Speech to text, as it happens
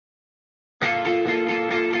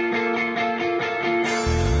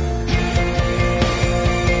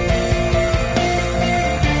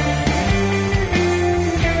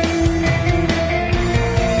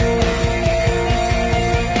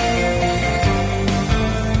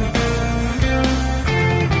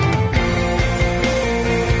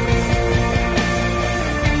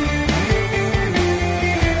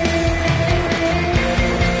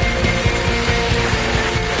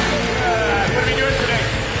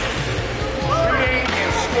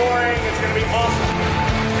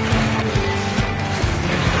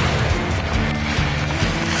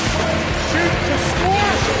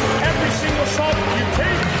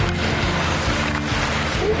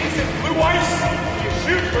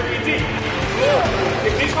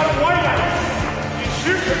on white ice. You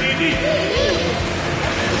shoot from the knee.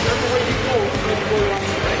 Whichever way you go, you go the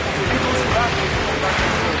opposite way. If you go back, you go back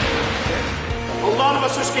and forth. A lot of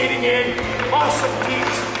us are skating in, awesome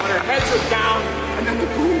teams, but our heads are down, and then the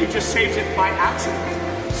goalie just saves it by accident.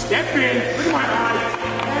 Step in, look at my eyes,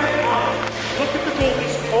 head up, look at the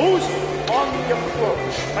goalie's toes on the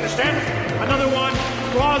approach. Understand? Another one,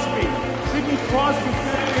 Crosby. Sidney Crosby.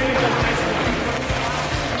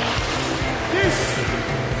 This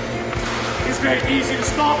is very easy to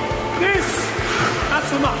stop. This, not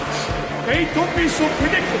so much. Okay? Don't be so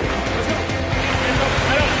predictable. Let's go.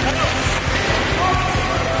 Head up.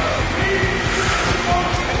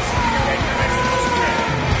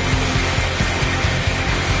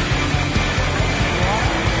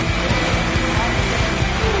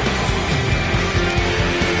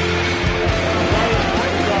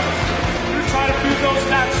 Try to do those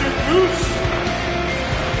laps your boots.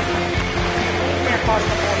 Can't pass the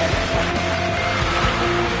ball.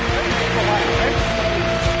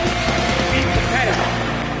 Be competitive.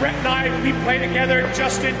 Brett and I, we play together.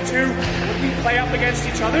 Justin too. When we play up against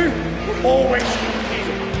each other, we're always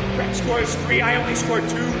competing. Brett scores 3, I only scored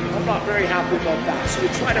 2. I'm not very happy about that. So we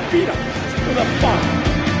try to beat him for the fun.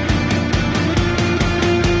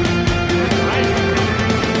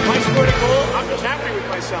 If I scored a goal, I'm just happy with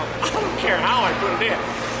myself. I don't care how I put it in.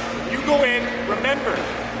 You go in, remember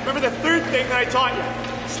the third thing that I taught you.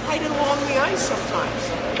 Slide it along the ice sometimes.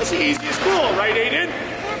 That's the easiest goal, right, Aiden?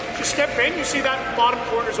 Just step in, you see that bottom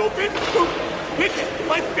corner's open, boom, pick it.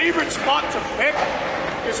 My favorite spot to pick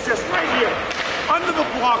is just right here. Under the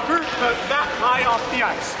blocker, that high off the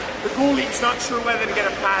ice. The goalie's not sure whether to get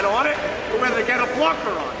a pad on it or whether to get a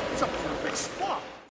blocker on it. It's a